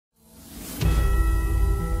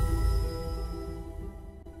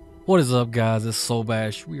What is up, guys? It's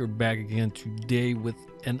Solbash. We are back again today with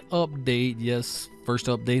an update. Yes, first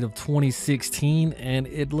update of 2016, and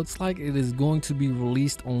it looks like it is going to be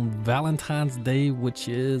released on Valentine's Day, which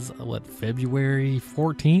is what, February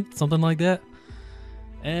 14th, something like that.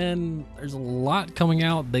 And there's a lot coming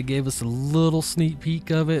out. They gave us a little sneak peek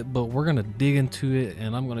of it, but we're gonna dig into it,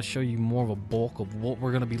 and I'm gonna show you more of a bulk of what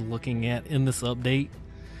we're gonna be looking at in this update.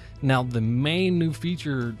 Now, the main new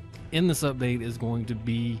feature in this update is going to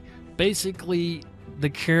be basically the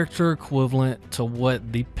character equivalent to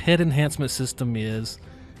what the pet enhancement system is,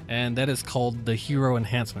 and that is called the hero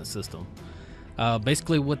enhancement system.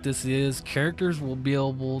 Basically what this is, characters will be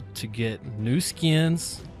able to get new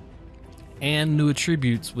skins and new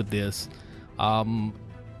attributes with this.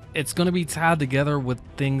 It's going to be tied together with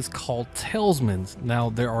things called talismans. Now,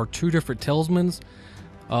 there are two different talismans.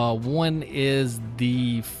 One is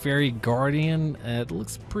the fairy guardian. It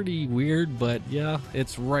looks pretty weird, but yeah,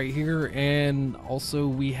 it's right here. And also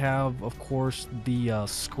we have, of course, the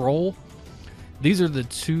scroll. These are the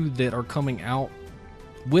two that are coming out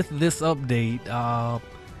with this update.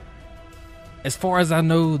 As far as I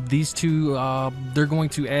know, these two, they're going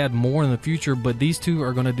to add more in the future, but these two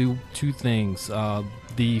are going to do two things.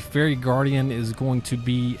 The Fairy Guardian is going to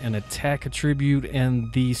be an attack attribute,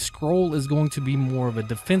 and the scroll is going to be more of a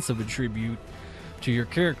defensive attribute to your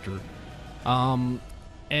character. And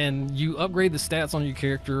you upgrade the stats on your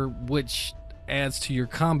character, which adds to your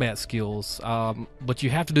combat skills, but you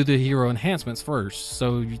have to do the hero enhancements first.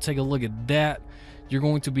 So you take a look at that, you're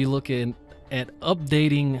going to be looking at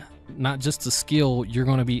updating not just the skill, you're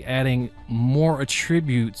going to be adding more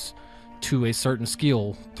attributes to a certain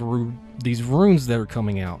skill through these runes that are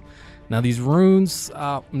coming out. Now, these runes,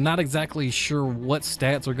 I'm not exactly sure what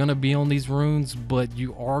stats are going to be on these runes, but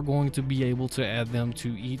you are going to be able to add them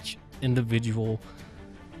to each individual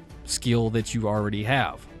skill that you already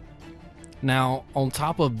have. Now, on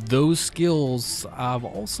top of those skills, I've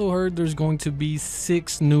also heard there's going to be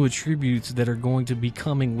 6 new attributes that are going to be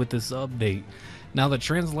coming with this update. Now, the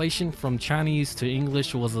translation from Chinese to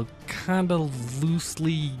English was a kind of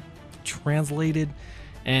loosely translated,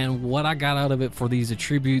 and what I got out of it for these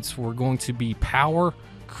attributes were going to be power,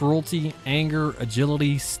 cruelty, anger,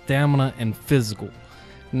 agility, stamina, and physical.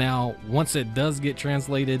 Now, once it does get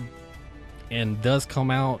translated and does come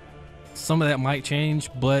out, some of that might change,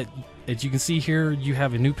 but as you can see here, you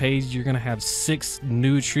have a new page. You're going to have 6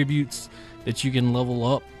 new attributes that you can level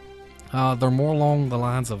up. They're more along the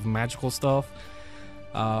lines of magical stuff.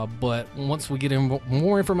 But once we get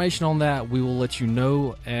more information on that, we will let you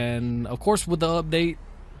know. And of course, with the update,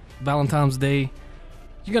 Valentine's Day,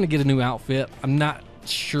 you're going to get a new outfit. I'm not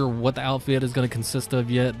sure what the outfit is going to consist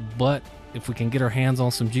of yet, but if we can get our hands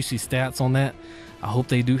on some juicy stats on that, I hope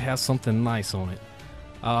they do have something nice on it.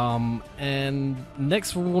 And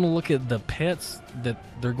next we're going to look at the pets that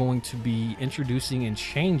they're going to be introducing and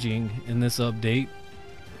changing in this update.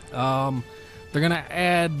 They're going to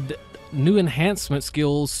add new enhancement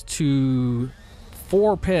skills to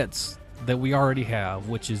 4 pets that we already have,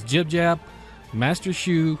 which is Jib Jab, Master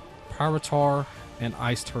Shoe, Pyrotar, and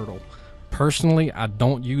Ice Turtle. Personally, I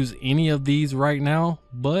don't use any of these right now,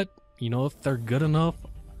 but you know, if they're good enough,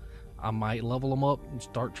 I might level them up and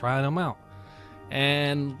start trying them out.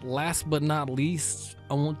 And last but not least,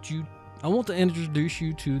 I want to introduce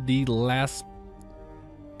you to the last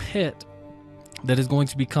pet that is going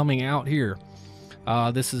to be coming out here.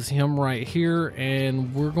 This is him right here,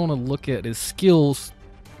 and we're going to look at his skills,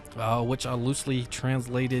 which I loosely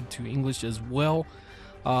translated to English as well.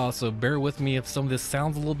 So bear with me if some of this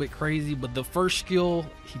sounds a little bit crazy, but the first skill,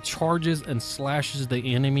 he charges and slashes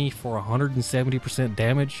the enemy for 170%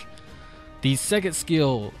 damage. The second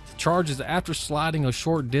skill charges after sliding a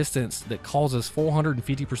short distance that causes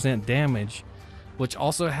 450% damage, which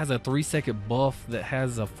also has a 3-second buff that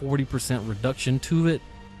has a 40% reduction to it.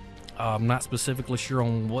 I'm not specifically sure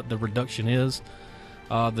on what the reduction is.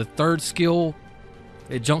 The third skill,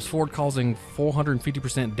 it jumps forward causing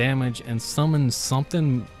 450% damage and summons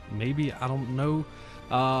something, maybe, I don't know.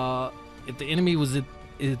 If the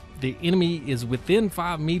enemy is within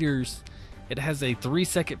 5 meters, it has a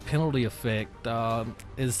 3-second penalty effect.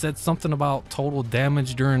 It said something about total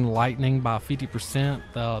damage during lightning by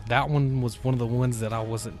 50%. That one was one of the ones that I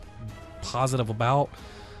wasn't positive about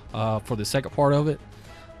for the second part of it.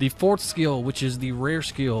 The fourth skill, which is the rare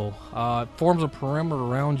skill, forms a perimeter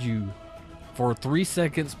around you for 3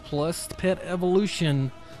 seconds plus pet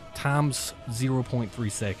evolution times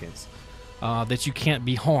 0.3 seconds that you can't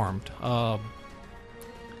be harmed.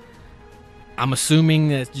 I'm assuming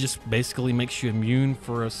that just basically makes you immune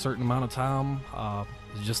for a certain amount of time.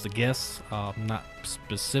 It's just a guess. I'm not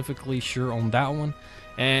specifically sure on that one.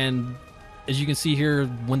 And as you can see here,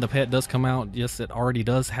 when the pet does come out, yes, it already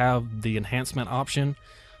does have the enhancement option.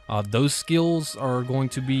 Those skills are going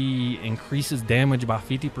to be increases damage by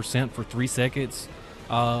 50% for 3 seconds.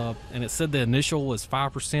 And it said the initial was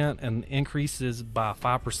 5% and increases by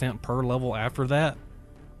 5% per level after that.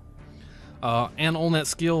 And on that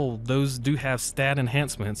skill, those do have stat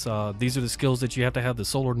enhancements. These are the skills that you have to have the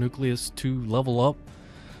solar nucleus to level up.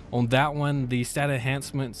 On that one, the stat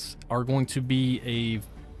enhancements are going to be a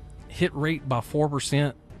hit rate by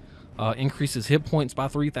 4%, increases hit points by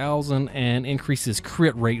 3,000, and increases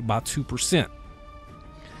crit rate by 2%.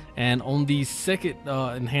 And on the second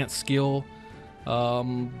enhanced skill,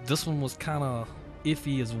 this one was kind of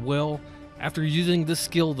iffy as well. After using this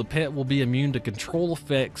skill, the pet will be immune to control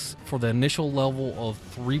effects for the initial level of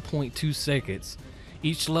 3.2 seconds.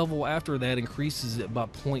 Each level after that increases it by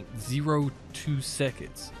 0.02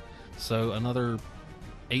 seconds. So another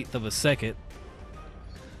eighth of a second.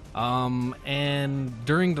 And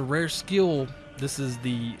during the rare skill, this is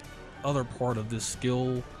the other part of this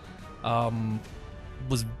skill,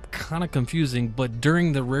 was kind of confusing, but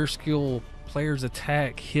during the rare skill, player's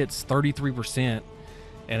attack hits 33%,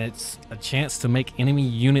 and it's a chance to make enemy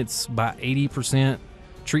units by 80%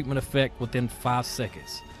 treatment effect within 5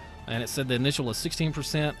 seconds. And it said the initial is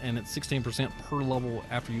 16%, and it's 16% per level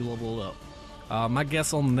after you level it up. My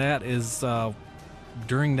guess on that is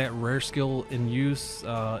during that rare skill in use,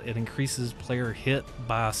 it increases player hit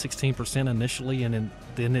by 16% initially, and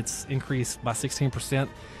then it's increased by 16%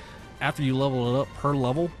 after you level it up per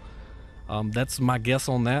level. That's my guess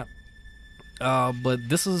on that. But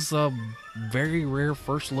this is a very rare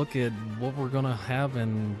first look at what we're gonna have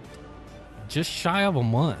in just shy of a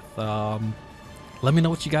month. Let me know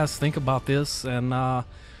what you guys think about this, and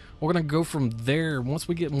we're gonna go from there. Once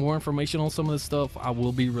we get more information on some of this stuff, I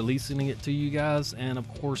will be releasing it to you guys. And of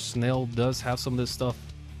course, Snail does have some of this stuff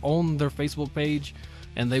on their Facebook page,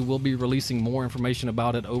 and they will be releasing more information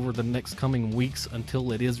about it over the next coming weeks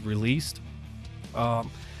until it is released.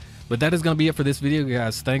 But that is going to be it for this video,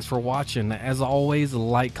 guys. Thanks for watching. As always,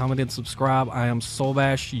 like, comment, and subscribe. I am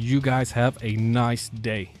Solbash. You guys have a nice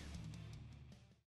day.